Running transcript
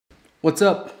What's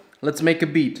up? Let's make a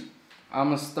beat. I'm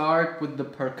gonna start with the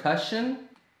percussion,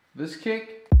 this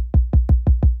kick,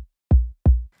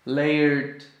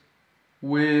 layered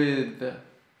with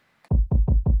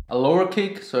a lower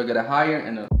kick, so I got a higher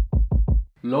and a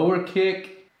lower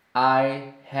kick.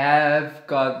 I have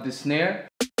got the snare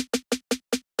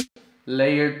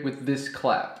layered with this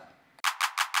clap.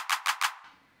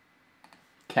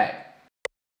 Okay.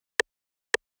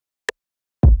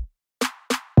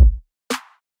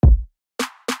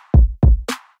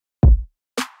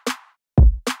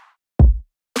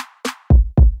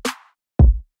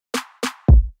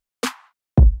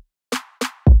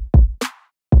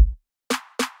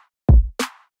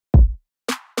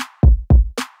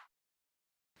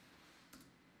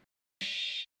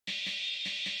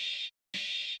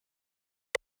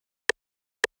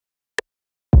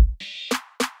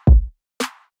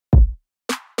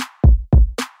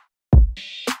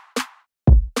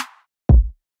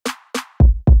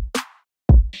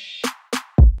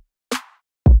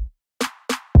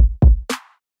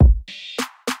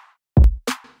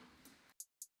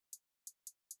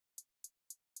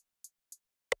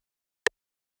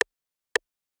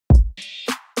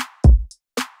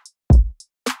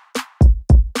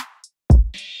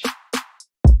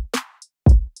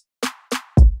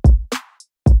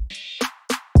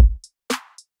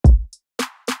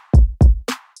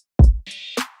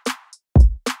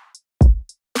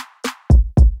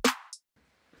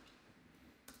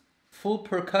 Full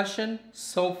percussion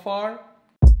so far.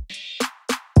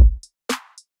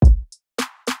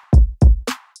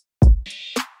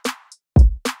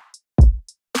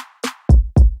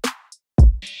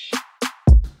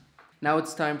 Now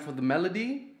it's time for the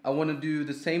melody. I want to do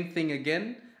the same thing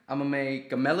again. I'm gonna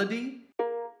make a melody.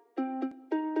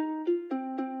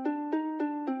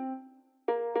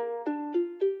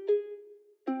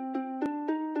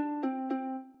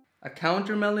 A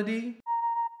counter melody.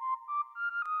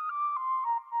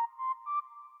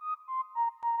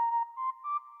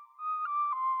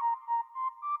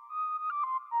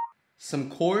 Some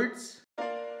chords.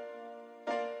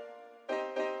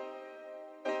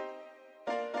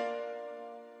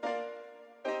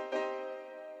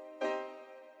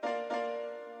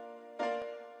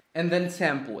 And then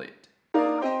sample it.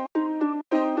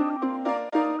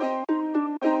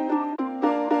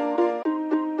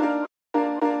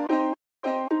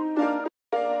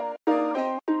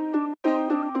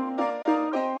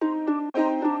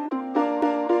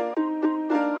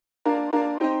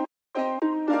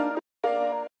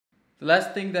 The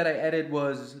last thing that I added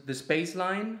was the space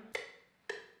line.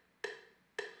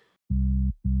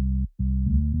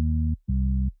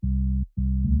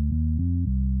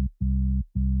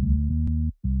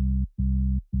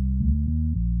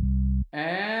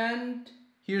 And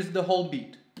here's the whole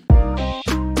beat.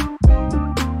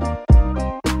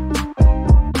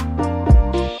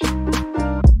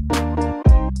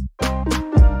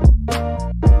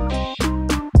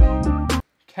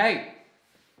 Okay,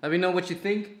 let me know what you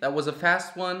think. That was a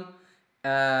fast one.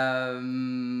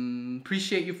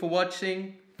 Appreciate you for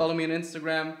watching. Follow me on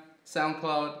Instagram,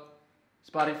 Soundcloud,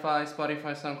 Spotify,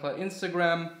 SoundCloud,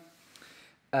 Instagram.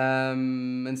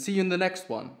 And see you in the next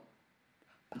one.